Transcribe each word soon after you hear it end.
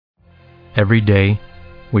Every day,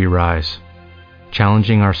 we rise,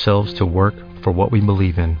 challenging ourselves to work for what we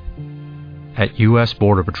believe in. At U.S.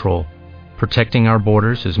 Border Patrol, protecting our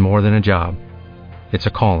borders is more than a job. It's a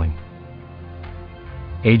calling.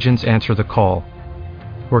 Agents answer the call,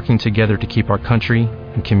 working together to keep our country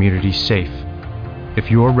and communities safe. If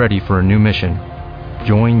you're ready for a new mission,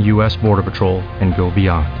 join U.S. Border Patrol and go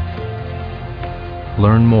beyond.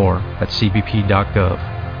 Learn more at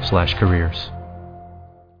cbp.gov/careers.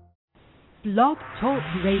 Blog Talk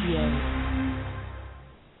Radio.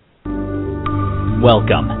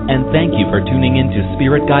 Welcome, and thank you for tuning in to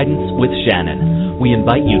Spirit Guidance with Shannon. We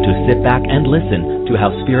invite you to sit back and listen to how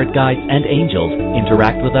spirit guides and angels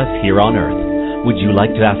interact with us here on Earth. Would you like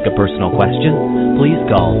to ask a personal question? Please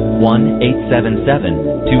call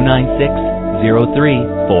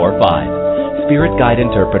 1-877-296-0345. Spirit Guide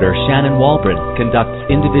Interpreter Shannon Walbrin conducts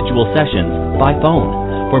individual sessions by phone.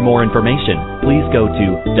 For more information, please go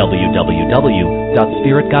to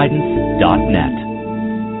www.spiritguidance.net.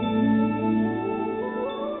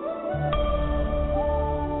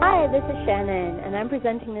 Hi, this is Shannon, and I'm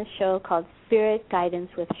presenting this show called Spirit Guidance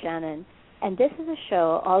with Shannon. And this is a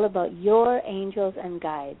show all about your angels and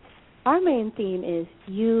guides. Our main theme is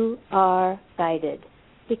You Are Guided,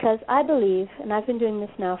 because I believe, and I've been doing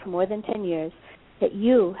this now for more than 10 years, that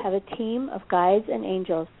you have a team of guides and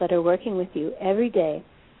angels that are working with you every day.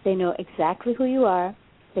 They know exactly who you are,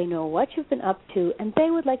 they know what you've been up to, and they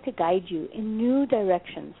would like to guide you in new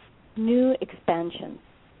directions, new expansions.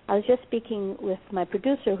 I was just speaking with my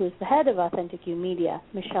producer, who's the head of Authentic You Media,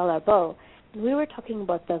 Michelle Arbeau, and we were talking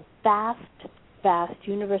about the vast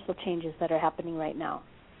universal changes that are happening right now.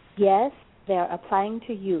 Yes, they are applying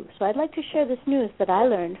to you. So I'd like to share this news that I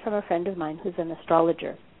learned from a friend of mine who's an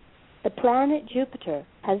astrologer. The planet Jupiter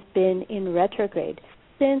has been in retrograde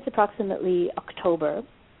since approximately October,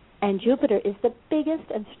 and Jupiter is the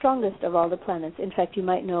biggest and strongest of all the planets. In fact, you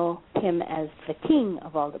might know him as the king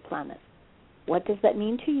of all the planets. What does that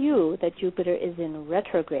mean to you that Jupiter is in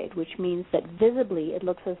retrograde, which means that visibly it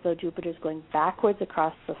looks as though Jupiter is going backwards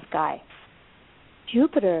across the sky?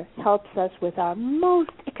 Jupiter helps us with our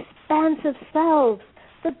most expansive selves,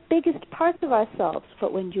 the biggest parts of ourselves.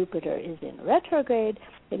 But when Jupiter is in retrograde,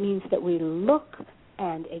 it means that we look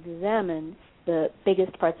and examine the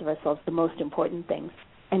biggest parts of ourselves, the most important things,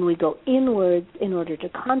 and we go inwards in order to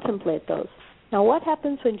contemplate those. Now, what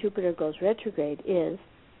happens when Jupiter goes retrograde is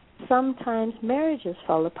sometimes marriages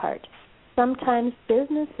fall apart. Sometimes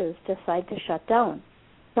businesses decide to shut down.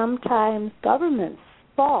 Sometimes governments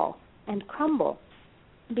fall and crumble,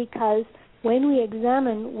 because when we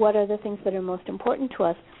examine what are the things that are most important to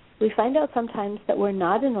us, we find out sometimes that we're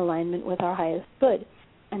not in alignment with our highest good.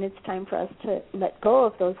 And it's time for us to let go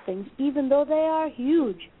of those things, even though they are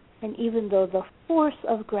huge, and even though the force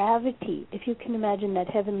of gravity, if you can imagine that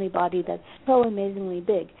heavenly body that's so amazingly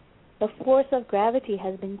big, the force of gravity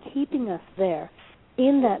has been keeping us there,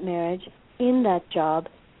 in that marriage, in that job,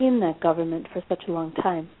 in that government for such a long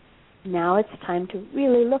time. Now it's time to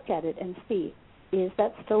really look at it and see, is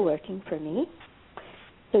that still working for me?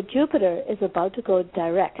 So Jupiter is about to go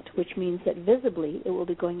direct, which means that visibly it will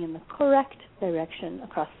be going in the correct direction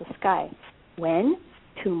across the sky. When?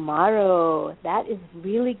 Tomorrow. That is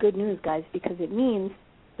really good news, guys, because it means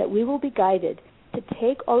that we will be guided to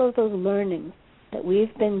take all of those learnings that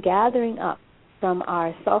we've been gathering up from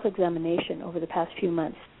our self-examination over the past few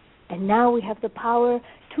months. And now we have the power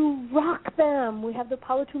to rock them. We have the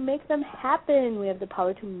power to make them happen. We have the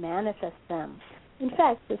power to manifest them. In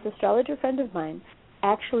fact, this astrologer friend of mine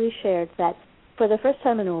actually shared that for the first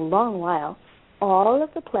time in a long while, all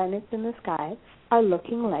of the planets in the sky are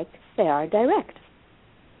looking like they are direct.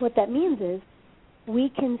 What that means is we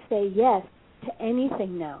can say yes to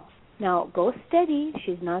anything now. Now, go steady.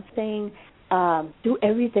 She's not saying do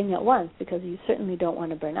everything at once, because you certainly don't want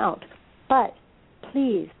to burn out. But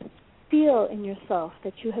please feel in yourself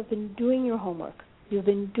that you have been doing your homework. You've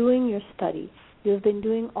been doing your study. You've been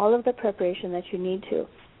doing all of the preparation that you need to.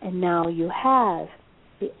 And now you have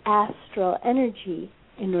the astral energy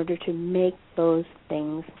in order to make those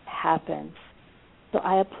things happen. So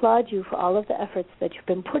I applaud you for all of the efforts that you've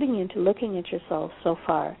been putting into looking at yourself so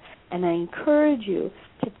far. And I encourage you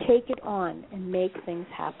to take it on and make things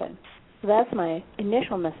happen. So that's my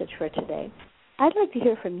initial message for today. I'd like to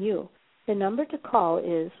hear from you. The number to call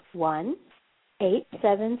is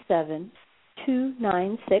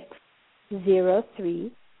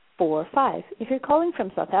 1-877-296-0345. If you're calling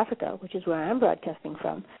from South Africa, which is where I'm broadcasting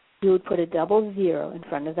from, you would put a 00 in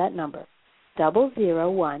front of that number.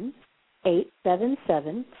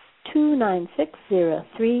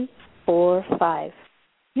 001-877-296-0345.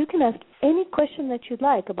 You can ask any question that you'd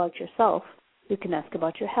like about yourself. You can ask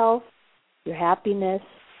about your health, your happiness.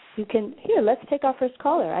 Here, let's take our first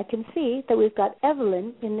caller. I can see that we've got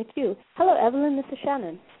Evelyn in the queue. Hello, Evelyn, this is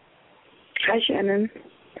Shannon. Hi, Shannon.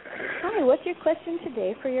 Hi, what's your question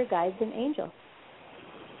today for your guides and angels?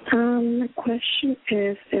 My question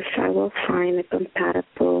is if I will find a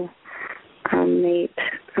compatible mate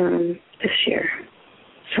this year.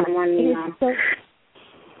 Someone,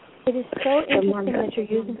 It is so interesting that you're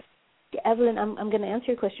using... Evelyn, I'm going to answer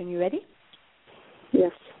your question. You ready?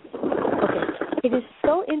 Yes. Okay. It is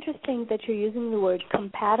so interesting that you're using the word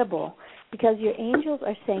compatible because your angels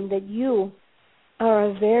are saying that you are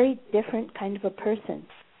a very different kind of a person.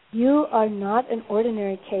 You are not an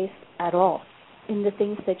ordinary case at all in the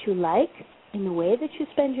things that you like, in the way that you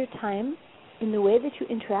spend your time, in the way that you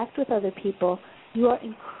interact with other people. You are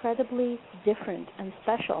incredibly different and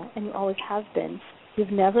special, and you always have been.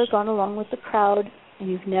 You've never gone along with the crowd, and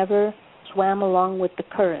you've never swam along with the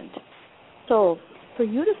current. So for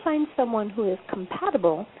you to find someone who is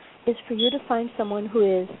compatible is for you to find someone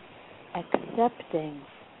who is accepting.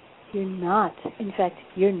 You're not. In fact,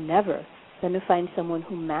 you're never going to find someone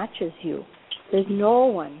who matches you. There's no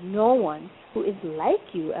one who is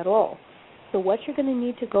like you at all. So what you're going to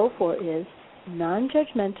need to go for is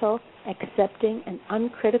non-judgmental, accepting, and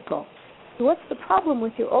uncritical. So what's the problem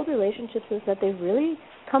with your old relationships is that they've really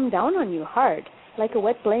come down on you hard, like a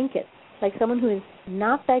wet blanket, like someone who is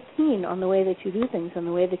not that keen on the way that you do things, and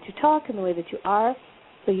the way that you talk, and the way that you are.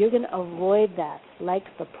 So you're going to avoid that like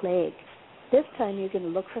the plague. This time you're going to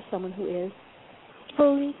look for someone who is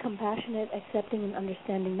fully compassionate, accepting, and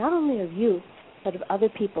understanding not only of you, but of other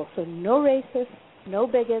people. So no racists, no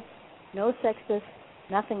bigots, no sexists,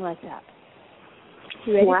 nothing like that.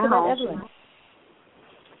 You ready for that, Evelyn?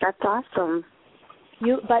 That's awesome.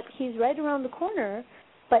 But he's right around the corner,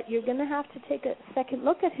 but you're going to have to take a second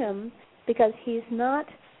look at him because he's not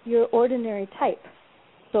your ordinary type.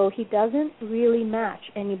 So he doesn't really match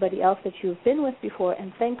anybody else that you've been with before,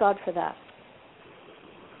 and thank God for that.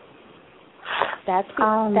 That's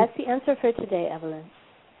the answer for today, Evelyn.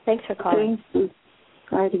 Thanks for calling.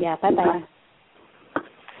 Thank you. Yeah, bye-bye.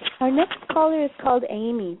 Our next caller is called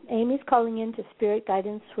Amy. Amy's calling in to Spirit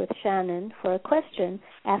Guidance with Shannon for a question,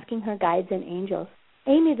 asking her guides and angels.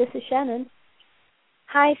 Amy, this is Shannon.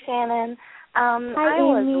 Hi, Shannon.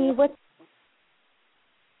 Hi, Amy.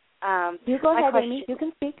 You go ahead, Amy. You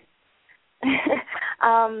can speak.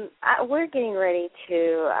 We're getting ready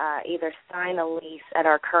to either sign a lease at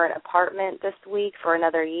our current apartment this week for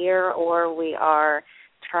another year, or we are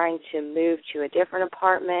trying to move to a different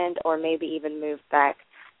apartment, or maybe even move back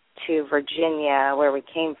to Virginia where we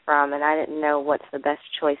came from, and I didn't know what's the best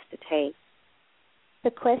choice to take.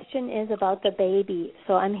 The question is about the baby.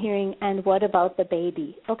 So I'm hearing, and what about the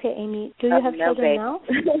baby? Okay, Amy, do you have children now?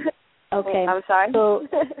 Okay. I'm sorry? So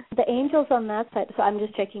the angels on that side, so I'm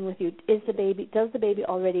just checking with you. Does the baby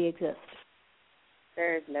already exist?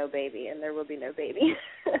 There is no baby, and there will be no baby.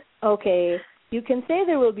 Okay. You can say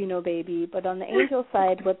there will be no baby, but on the angel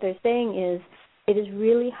side, what they're saying is it is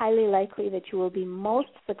really highly likely that you will be most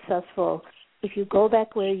successful if you go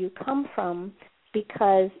back where you come from,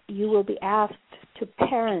 because you will be asked to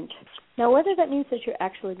parent. Now, whether that means that you're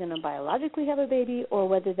actually going to biologically have a baby, or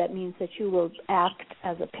whether that means that you will act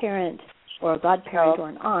as a parent or a godparent or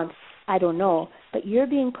an aunt, I don't know. But you're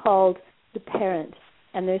being called to parent,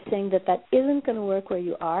 and they're saying that that isn't going to work where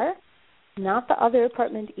you are, not the other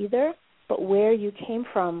apartment either, but where you came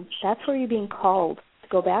from. That's where you're being called to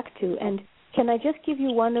go back to. And can I just give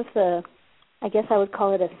you one of the, I guess I would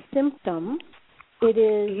call it a symptom. It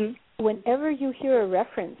is whenever you hear a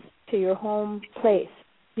reference to your home place,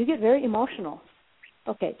 you get very emotional.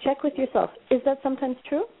 Okay, check with yourself. Is that sometimes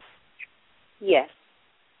true? Yes.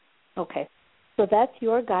 Okay. So that's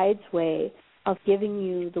your guide's way of giving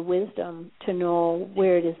you the wisdom to know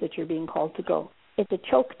where it is that you're being called to go. It's a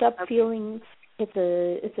choked up feeling.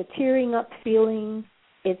 It's a tearing up feeling.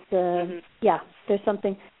 It's there's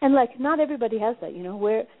something, and like not everybody has that, you know.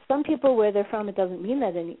 Where some people, where they're from, it doesn't mean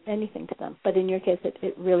that anything to them, but in your case,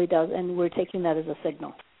 it really does, and we're taking that as a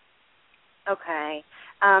signal. Okay.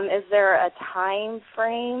 Is there a time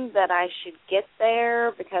frame that I should get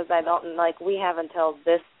there? Because I don't, we have until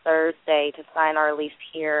this Thursday to sign our lease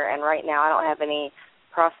here, and right now I don't have any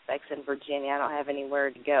prospects in Virginia. I don't have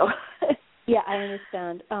anywhere to go. Yeah, I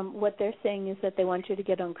understand. What they're saying is that they want you to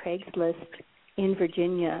get on Craigslist in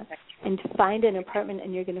Virginia and find an apartment,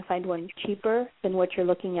 and you're going to find one cheaper than what you're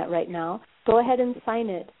looking at right now. Go ahead and sign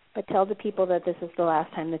it, but tell the people that this is the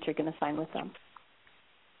last time that you're going to sign with them.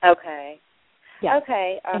 Okay. Yeah.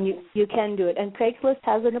 Okay. And you can do it. And Craigslist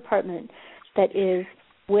has an apartment that is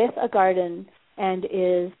with a garden and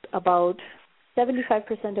is about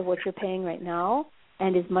 75% of what you're paying right now.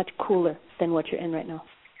 and is much cooler than what you're in right now.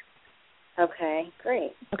 Okay,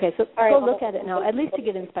 great. Okay, so all go right, look at it now, at least to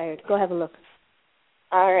get inspired. Go have a look.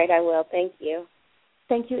 All right, I will. Thank you.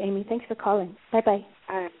 Thank you, Amy. Thanks for calling. Bye-bye.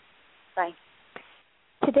 All right, bye.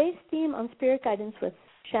 Today's theme on Spirit Guidance with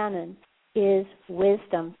Shannon is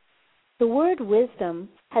wisdom. The word wisdom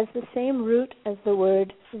has the same root as the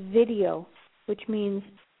word video, which means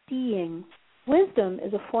seeing. Wisdom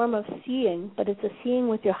is a form of seeing, but it's a seeing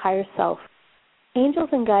with your higher self. Angels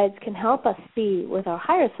and guides can help us see with our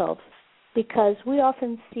higher selves because we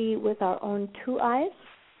often see with our own two eyes,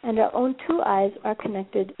 and our own two eyes are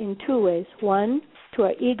connected in two ways. One, to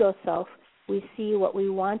our ego self, we see what we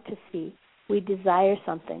want to see. We desire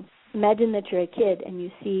something. Imagine that you're a kid and you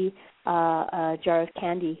see a jar of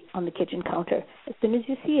candy on the kitchen counter. As soon as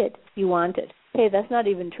you see it, you want it. Hey, that's not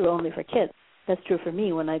even true only for kids. That's true for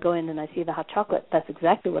me. When I go in and I see the hot chocolate, that's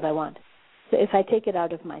exactly what I want. So if I take it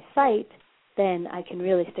out of my sight, then I can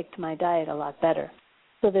really stick to my diet a lot better.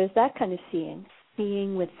 So there's that kind of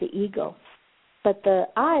seeing with the ego. But the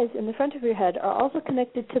eyes in the front of your head are also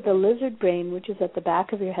connected to the lizard brain, which is at the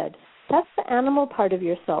back of your head. That's the animal part of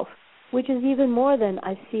yourself, which is even more than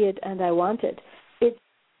I see it and I want it. It's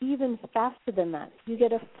even faster than that. You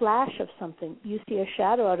get a flash of something. You see a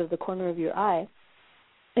shadow out of the corner of your eye,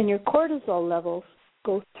 and your cortisol levels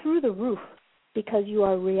go through the roof because you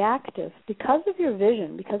are reactive. Because of your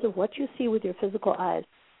vision, because of what you see with your physical eyes,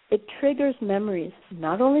 it triggers memories,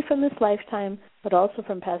 not only from this lifetime, but also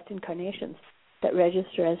from past incarnations that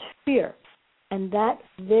register as fear. And that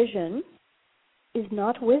vision is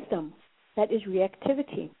not wisdom. That is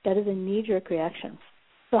reactivity. That is a knee-jerk reaction.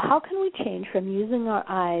 So how can we change from using our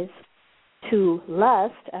eyes to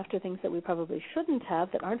lust after things that we probably shouldn't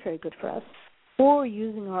have that aren't very good for us, or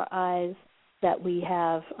using our eyes that we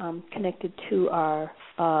have connected to our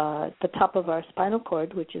the top of our spinal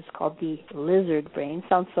cord, which is called the lizard brain.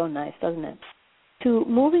 Sounds so nice, doesn't it? To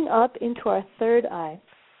moving up into our third eye.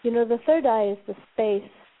 You know, the third eye is the space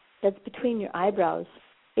that's between your eyebrows.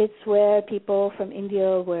 It's where people from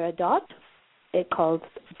India wear a dot. It's called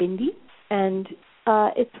bindi. And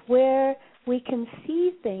it's where we can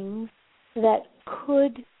see things that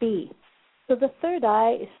could be. So the third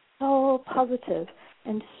eye is so positive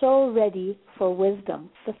and so ready for wisdom.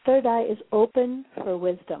 The third eye is open for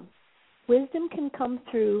wisdom. Wisdom can come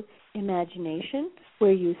through imagination,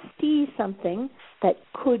 where you see something that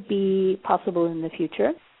could be possible in the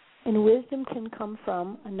future. And wisdom can come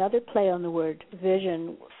from another play on the word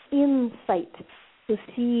vision, insight, to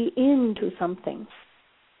see into something.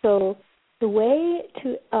 So the way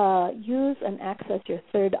to use and access your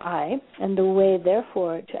third eye, and the way,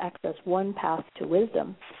 therefore, to access one path to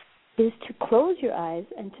wisdom, is to close your eyes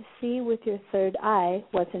and to see with your third eye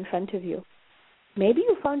what's in front of you. Maybe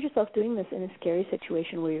you found yourself doing this in a scary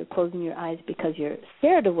situation where you're closing your eyes because you're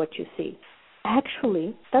scared of what you see.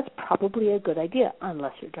 Actually, that's probably a good idea,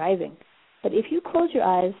 unless you're driving. But if you close your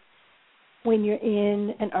eyes when you're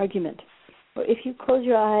in an argument, or if you close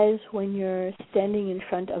your eyes when you're standing in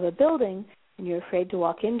front of a building and you're afraid to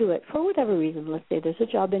walk into it for whatever reason, let's say there's a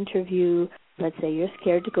job interview, let's say you're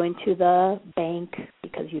scared to go into the bank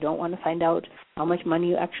because you don't want to find out how much money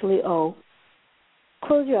you actually owe,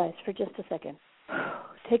 close your eyes for just a second.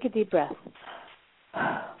 Take a deep breath.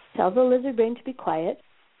 Tell the lizard brain to be quiet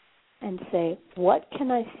and say, what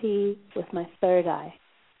can I see with my third eye?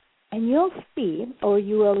 And you'll see, or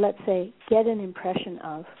you will, let's say, get an impression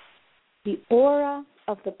of the aura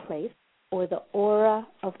of the place or the aura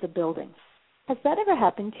of the building. Has that ever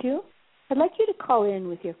happened to you? I'd like you to call in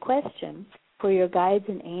with your question for your guides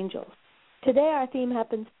and angels. Today our theme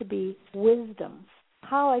happens to be wisdom,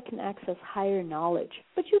 how I can access higher knowledge.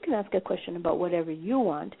 But you can ask a question about whatever you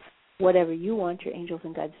want your angels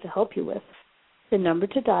and guides to help you with. The number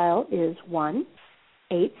to dial is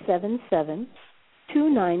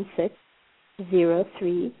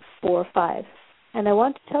 1-877-296-0345. And I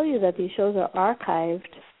want to tell you that these shows are archived,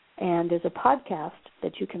 and there's a podcast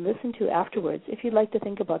that you can listen to afterwards if you'd like to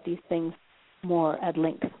think about these things more at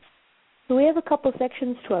length. So we have a couple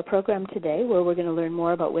sections to our program today where we're going to learn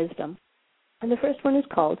more about wisdom. And the first one is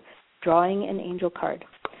called Drawing an Angel Card.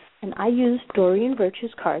 And I use Doreen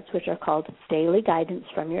Virtue's cards, which are called Daily Guidance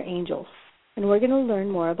from Your Angels. And we're going to learn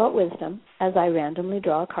more about wisdom as I randomly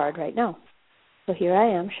draw a card right now. So here I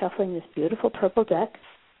am shuffling this beautiful purple deck,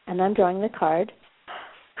 and I'm drawing the card,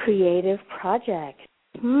 Creative Project.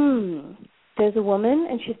 There's a woman,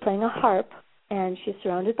 and she's playing a harp, and she's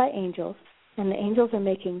surrounded by angels, and the angels are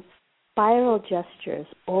making spiral gestures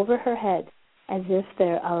over her head as if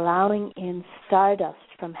they're allowing in stardust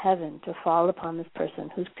from heaven to fall upon this person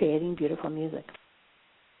who's creating beautiful music.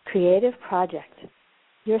 Creative Project.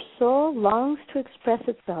 Your soul longs to express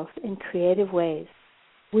itself in creative ways.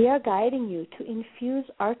 We are guiding you to infuse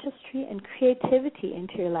artistry and creativity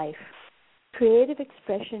into your life. Creative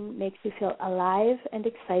expression makes you feel alive and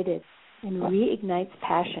excited and reignites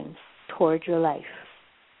passion toward your life.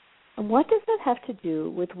 And what does that have to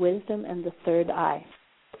do with wisdom and the third eye?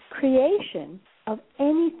 Creation of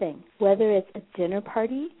anything, whether it's a dinner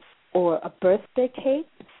party or a birthday cake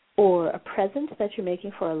or a present that you're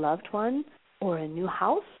making for a loved one or a new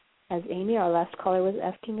house, as Amy, our last caller, was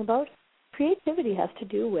asking about, creativity has to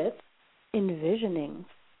do with envisioning.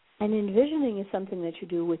 And envisioning is something that you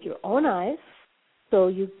do with your own eyes, so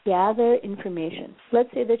you gather information. Let's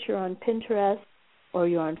say that you're on Pinterest or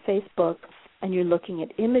you're on Facebook and you're looking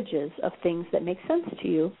at images of things that make sense to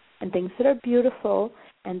you and things that are beautiful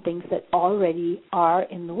and things that already are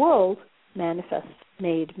in the world, manifest,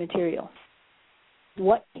 made material.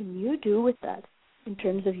 What can you do with that in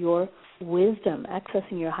terms of your wisdom,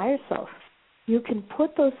 accessing your higher self? You can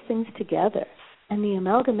put those things together, and the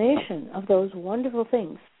amalgamation of those wonderful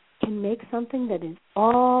things can make something that is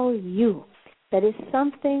all you, that is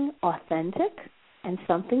something authentic and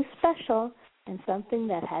something special and something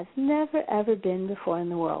that has never, ever been before in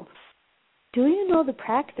the world. Do you know the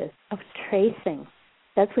practice of tracing?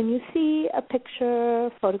 That's when you see a picture,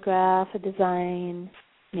 a photograph, a design,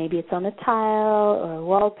 maybe it's on a tile or a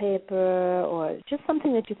wallpaper or just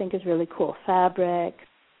something that you think is really cool, fabric.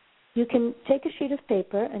 You can take a sheet of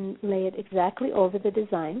paper and lay it exactly over the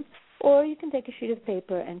design, or you can take a sheet of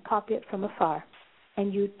paper and copy it from afar,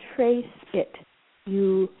 and you trace it.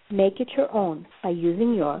 You make it your own by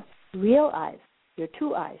using your real eyes, your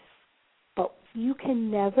two eyes. But you can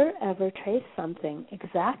never, ever trace something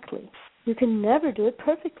exactly. You can never do it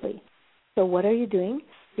perfectly. So what are you doing?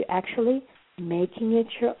 You're actually making it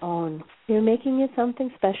your own. You're making it something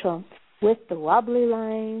special with the wobbly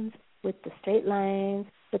lines, with the straight lines,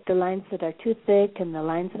 with the lines that are too thick and the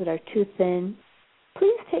lines that are too thin.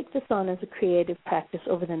 Please take this on as a creative practice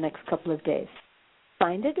over the next couple of days.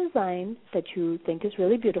 Find a design that you think is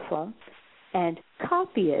really beautiful and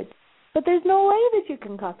copy it. But there's no way that you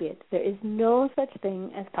can copy it. There is no such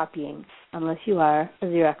thing as copying unless you are a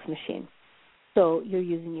Xerox machine. So you're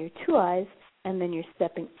using your two eyes, and then you're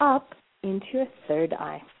stepping up into your third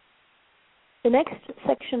eye. The next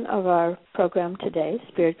section of our program today,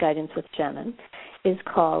 Spirit Guidance with Shannon, is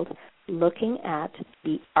called Looking at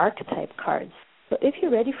the Archetype Cards. So if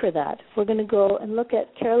you're ready for that, we're going to go and look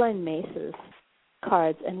at Caroline Myss's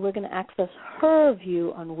cards, and we're going to access her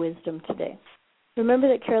view on wisdom today. Remember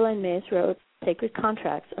that Caroline Myss wrote Sacred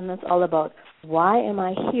Contracts, and that's all about why am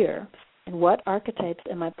I here and what archetypes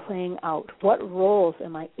am I playing out? What roles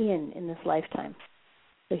am I in this lifetime?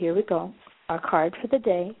 So here we go. Our card for the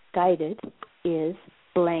day, guided, is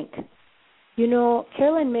blank. You know,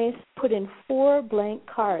 Caroline Myss put in 4 blank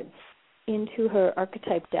cards into her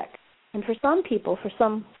archetype deck. And for some people, for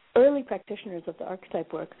some early practitioners of the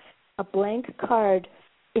archetype work, a blank card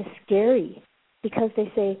is scary because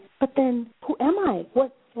they say, but then who am I?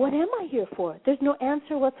 What am I here for? There's no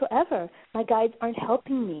answer whatsoever. My guides aren't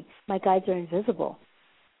helping me. My guides are invisible.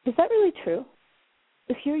 Is that really true?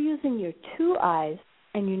 If you're using your two eyes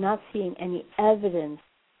and you're not seeing any evidence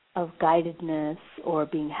of guidedness or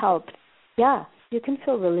being helped, yeah, you can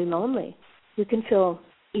feel really lonely. You can feel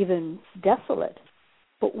even desolate.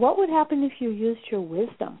 But what would happen if you used your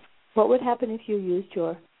wisdom? What would happen if you used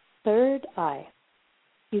your third eye?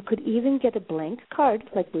 You could even get a blank card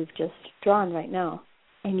like we've just drawn right now,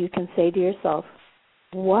 and you can say to yourself,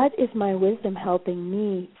 what is my wisdom helping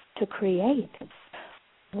me to create?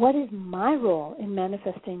 What is my role in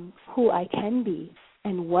manifesting who I can be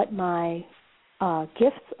and what my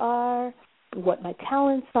gifts are, what my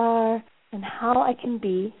talents are, and how I can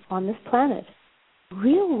be on this planet?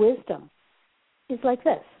 Real wisdom is like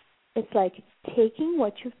this. It's like taking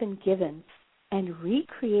what you've been given and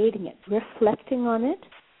recreating it, reflecting on it,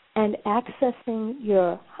 and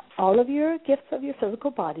accessing all of your gifts of your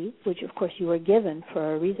physical body, which of course you were given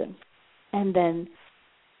for a reason, and then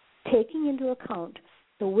taking into account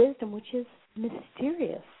the wisdom, which is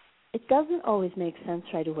mysterious. It doesn't always make sense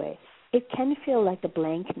right away. It can feel like a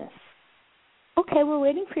blankness. Okay, we're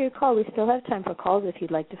waiting for your call. We still have time for calls if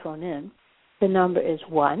you'd like to phone in. The number is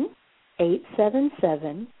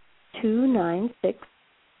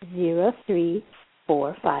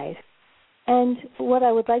 1-877-296-0345. And what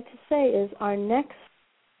I would like to say is our next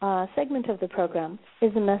segment of the program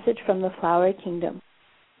is a message from the Flower Kingdom.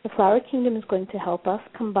 The Flower Kingdom is going to help us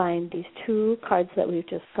combine these 2 cards that we've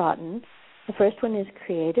just gotten. The first one is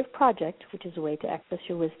Creative Project, which is a way to access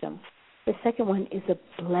your wisdom. The second one is a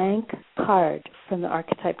blank card from the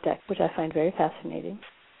archetype deck, which I find very fascinating.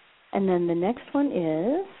 And then the next one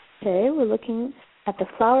is, okay, we're looking at the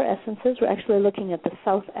flower essences. We're actually looking at the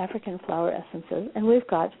South African flower essences. And we've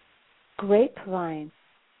got grapevine.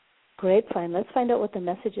 Grapevine. Let's find out what the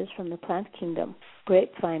message is from the plant kingdom.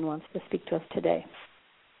 Grapevine wants to speak to us today.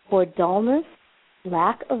 For dullness,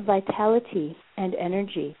 lack of vitality and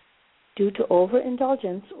energy due to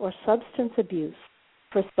overindulgence or substance abuse,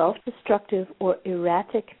 for self-destructive or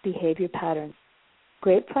erratic behavior patterns.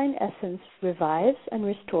 Grapevine essence revives and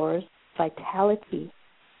restores vitality,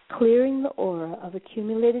 clearing the aura of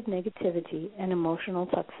accumulated negativity and emotional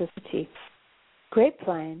toxicity.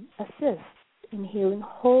 Grapevine assists in healing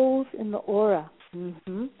holes in the aura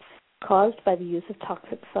caused by the use of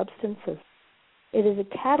toxic substances. It is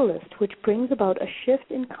a catalyst which brings about a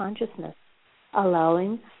shift in consciousness,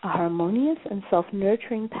 allowing a harmonious and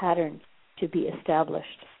self-nurturing pattern to be established.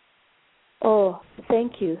 Oh,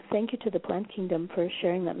 thank you. Thank you to the Plant Kingdom for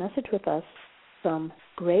sharing that message with us from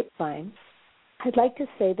Grapevine. I'd like to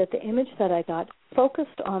say that the image that I got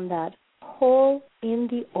focused on that hole in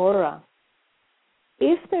the aura.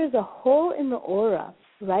 If there's a hole in the aura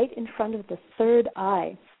right in front of the third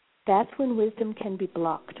eye, that's when wisdom can be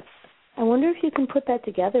blocked. I wonder if you can put that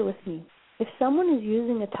together with me. If someone is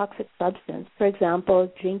using a toxic substance, for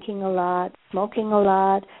example, drinking a lot, smoking a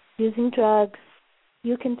lot, using drugs,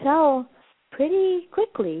 you can tell pretty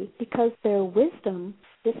quickly because their wisdom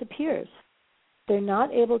disappears. They're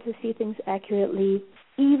not able to see things accurately,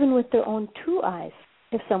 even with their own two eyes.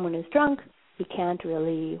 If someone is drunk, he can't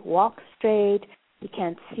really walk straight, he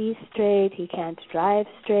can't see straight, he can't drive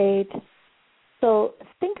straight. So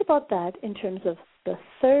think about that in terms of the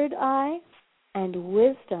third eye and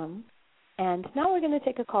wisdom. And now we're going to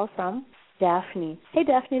take a call from Daphne. Hey,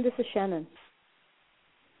 Daphne, this is Shannon.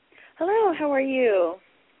 Hello, how are you?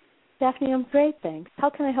 Daphne, I'm great, thanks. How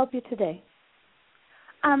can I help you today?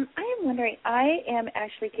 I am wondering, I am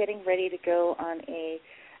actually getting ready to go on a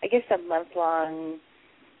month-long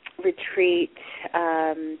retreat,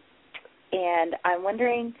 and I'm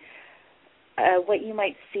wondering what you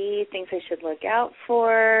might see, things I should look out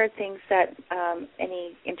for, things that,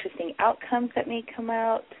 any interesting outcomes that may come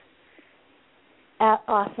out.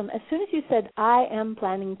 Awesome. As soon as you said, I am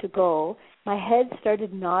planning to go, my head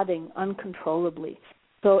started nodding uncontrollably.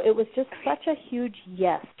 So it was just such a huge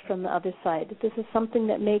yes from the other side. This is something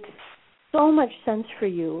that makes so much sense for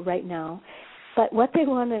you right now. But what they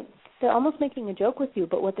want to, they're almost making a joke with you,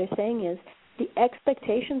 but what they're saying is the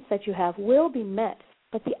expectations that you have will be met,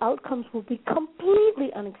 but the outcomes will be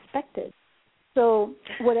completely unexpected. So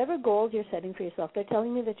whatever goals you're setting for yourself, they're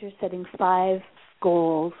telling me that you're setting 5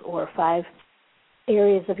 goals or 5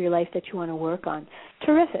 areas of your life that you want to work on.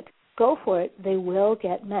 Terrific. Go for it. They will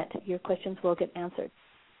get met. Your questions will get answered.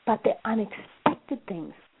 But the unexpected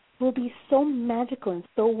things will be so magical and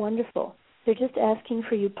so wonderful. They're just asking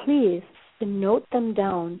for you, please, to note them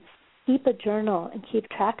down, keep a journal, and keep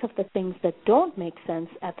track of the things that don't make sense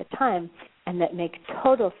at the time and that make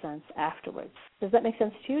total sense afterwards. Does that make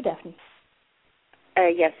sense to you, Daphne?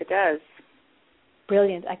 Yes, it does.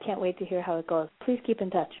 Brilliant. I can't wait to hear how it goes. Please keep in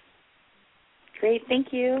touch. Great.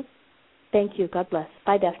 Thank you. Thank you. God bless.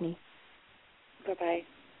 Bye, Daphne. Bye-bye.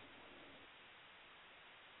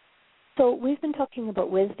 So we've been talking about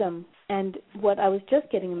wisdom, and what I was just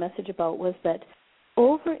getting a message about was that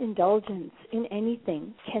overindulgence in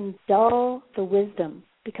anything can dull the wisdom,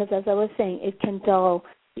 because as I was saying, it can dull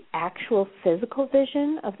the actual physical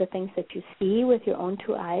vision of the things that you see with your own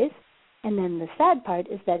 2 eyes, and then the sad part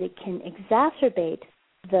is that it can exacerbate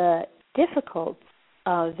the difficult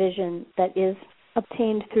vision that is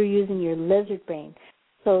obtained through using your lizard brain.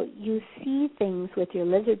 So you see things with your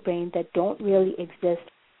lizard brain that don't really exist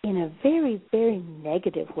in a very, very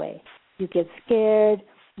negative way. You get scared,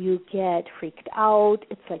 you get freaked out,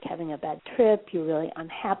 it's like having a bad trip, you're really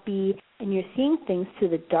unhappy, and you're seeing things through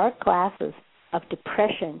the dark glasses of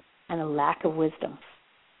depression and a lack of wisdom.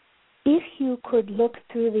 If you could look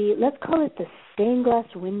through the, let's call it the stained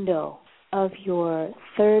glass window of your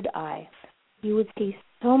third eye, you would see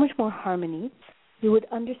so much more harmony. You would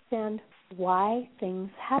understand why things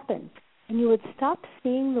happen, and you would stop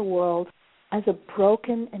seeing the world as a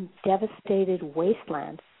broken and devastated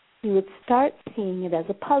wasteland. You would start seeing it as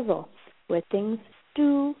a puzzle where things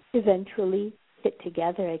do eventually fit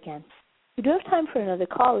together again. We do have time for another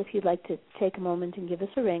call if you'd like to take a moment and give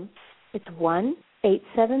us a ring. It's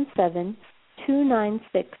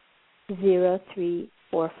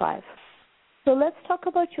 1-877-296-0345. So let's talk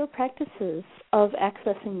about your practices of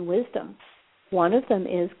accessing wisdom. One of them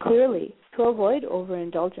is clearly to avoid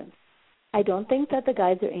overindulgence. I don't think that the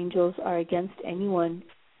guides or angels are against anyone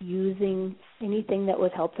using anything that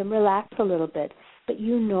would help them relax a little bit. But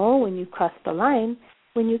you know when you cross the line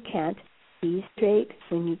when you can't see straight,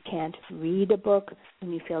 when you can't read a book,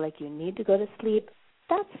 when you feel like you need to go to sleep.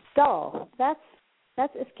 That's dull.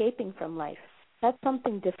 That's escaping from life. That's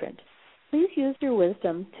something different. Please use your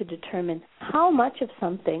wisdom to determine how much of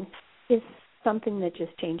something is something that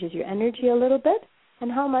just changes your energy a little bit,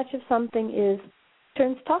 and how much of something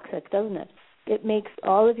turns toxic, doesn't it? It makes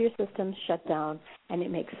all of your systems shut down, and it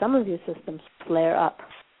makes some of your systems flare up.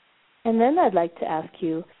 And then I'd like to ask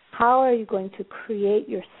you, how are you going to create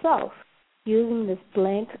yourself using this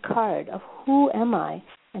blank card of who am I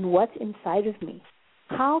and what's inside of me?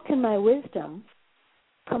 How can my wisdom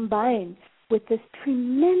combine with this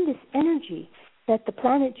tremendous energy that the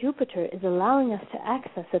planet Jupiter is allowing us to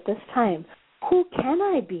access at this time? Who can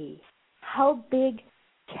I be? How big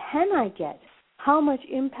can I get? How much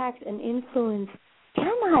impact and influence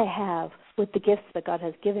can I have with the gifts that God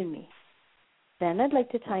has given me? Then I'd like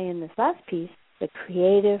to tie in this last piece, the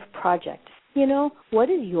creative project. You know, what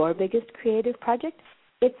is your biggest creative project?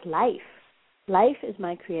 It's life. Life is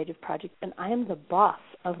my creative project, and I am the boss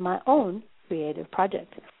of my own creative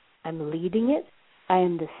project. I'm leading it. I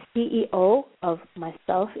am the CEO of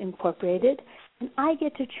myself incorporated, and I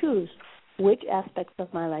get to choose which aspects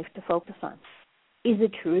of my life to focus on. Is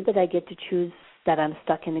it true that I get to choose that I'm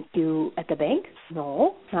stuck in a queue at the bank?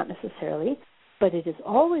 No, not necessarily. But it is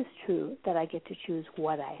always true that I get to choose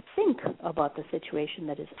what I think about the situation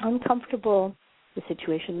that is uncomfortable, the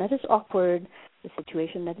situation that is awkward, the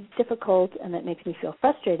situation that is difficult and that makes me feel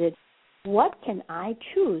frustrated. What can I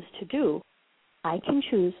choose to do? I can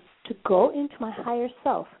choose to go into my higher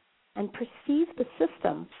self and perceive the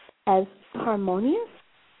system as harmonious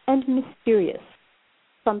and mysterious,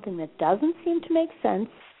 something that doesn't seem to make sense,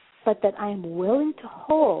 but that I am willing to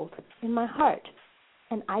hold in my heart.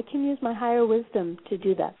 And I can use my higher wisdom to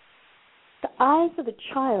do that. The eyes of a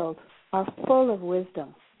child are full of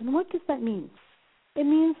wisdom. And what does that mean? It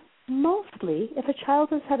means mostly if a child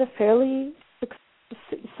has had a fairly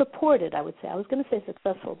supported, I would say, I was going to say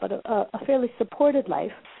successful, but a fairly supported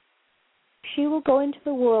life, she will go into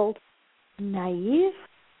the world naive,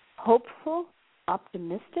 hopeful,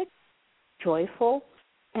 optimistic, joyful,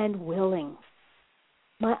 and willing.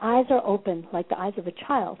 My eyes are open like the eyes of a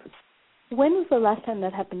child. When was the last time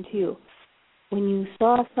that happened to you? When you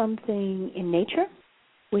saw something in nature?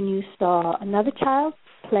 When you saw another child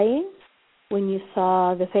playing? When you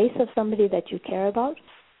saw the face of somebody that you care about?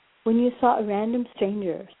 When you saw a random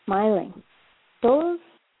stranger smiling? Those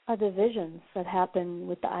are the visions that happen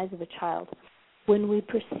with the eyes of a child. When we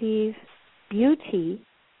perceive beauty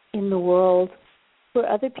in the world where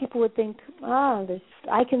other people would think,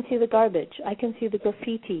 I can see the garbage, I can see the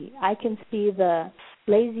graffiti, I can see the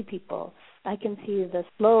lazy people, I can see the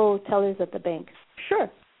slow tellers at the bank. Sure,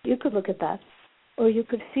 you could look at that. Or you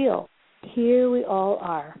could feel, here we all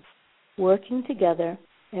are, working together,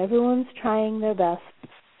 everyone's trying their best,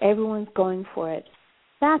 everyone's going for it.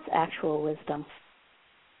 That's actual wisdom.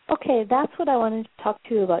 Okay, that's what I wanted to talk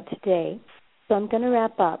to you about today. So I'm going to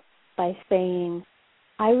wrap up by saying,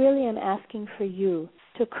 I really am asking for you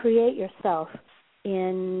to create yourself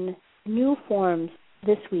in new forms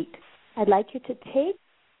this week. I'd like you to take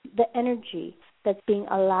the energy that's being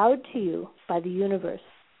allowed to you by the universe,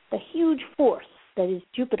 the huge force that is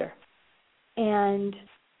Jupiter, and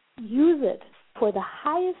use it for the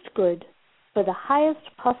highest good, for the highest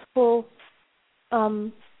possible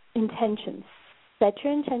intentions. Set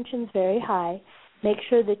your intentions very high. Make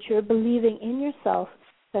sure that you're believing in yourself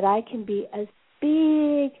that I can be as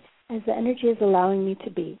big as the energy is allowing me to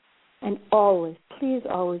be. And always, please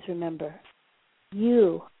always remember,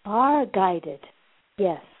 you are guided.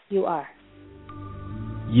 Yes, you are.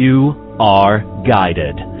 You are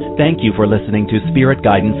guided. Thank you for listening to Spirit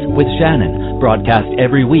Guidance with Shannon, broadcast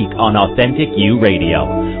every week on Authentic You Radio.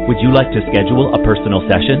 Would you like to schedule a personal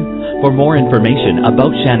session? For more information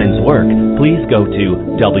about Shannon's work, please go to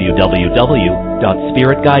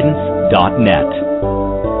www.spiritguidance.net.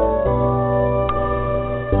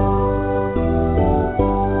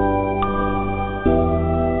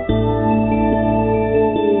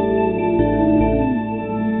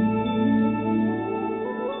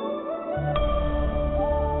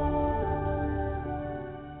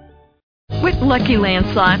 With Lucky Land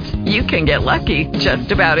Slots, you can get lucky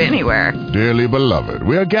just about anywhere. Dearly beloved,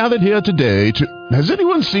 we are gathered here today to... Has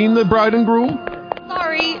anyone seen the bride and groom?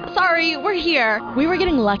 Sorry, we're here. We were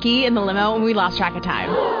getting lucky in the limo and we lost track of time.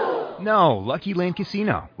 No, Lucky Land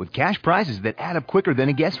Casino, with cash prizes that add up quicker than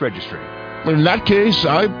a guest registry. In that case,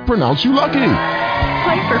 I pronounce you lucky.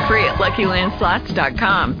 Play for free at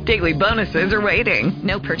LuckyLandSlots.com. Daily bonuses are waiting.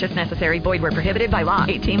 No purchase necessary. Void where prohibited by law.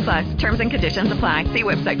 18+. Terms and conditions apply. See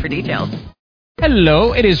website for details.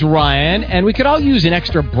 Hello, it is Ryan, and we could all use an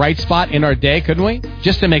extra bright spot in our day, couldn't we?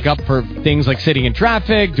 Just to make up for things like sitting in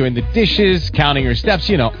traffic, doing the dishes, counting your steps,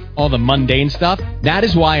 all the mundane stuff. That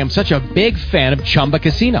is why I'm such a big fan of Chumba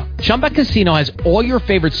Casino. Chumba Casino has all your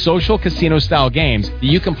favorite social casino-style games that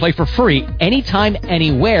you can play for free anytime,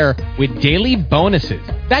 anywhere with daily bonuses.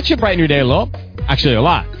 That should brighten your day a little. Actually, a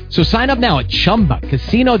lot. So sign up now at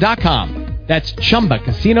ChumbaCasino.com. That's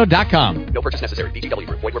ChumbaCasino.com. No purchase necessary. VGW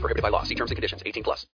Group. Void where prohibited by law. See terms and conditions. 18+.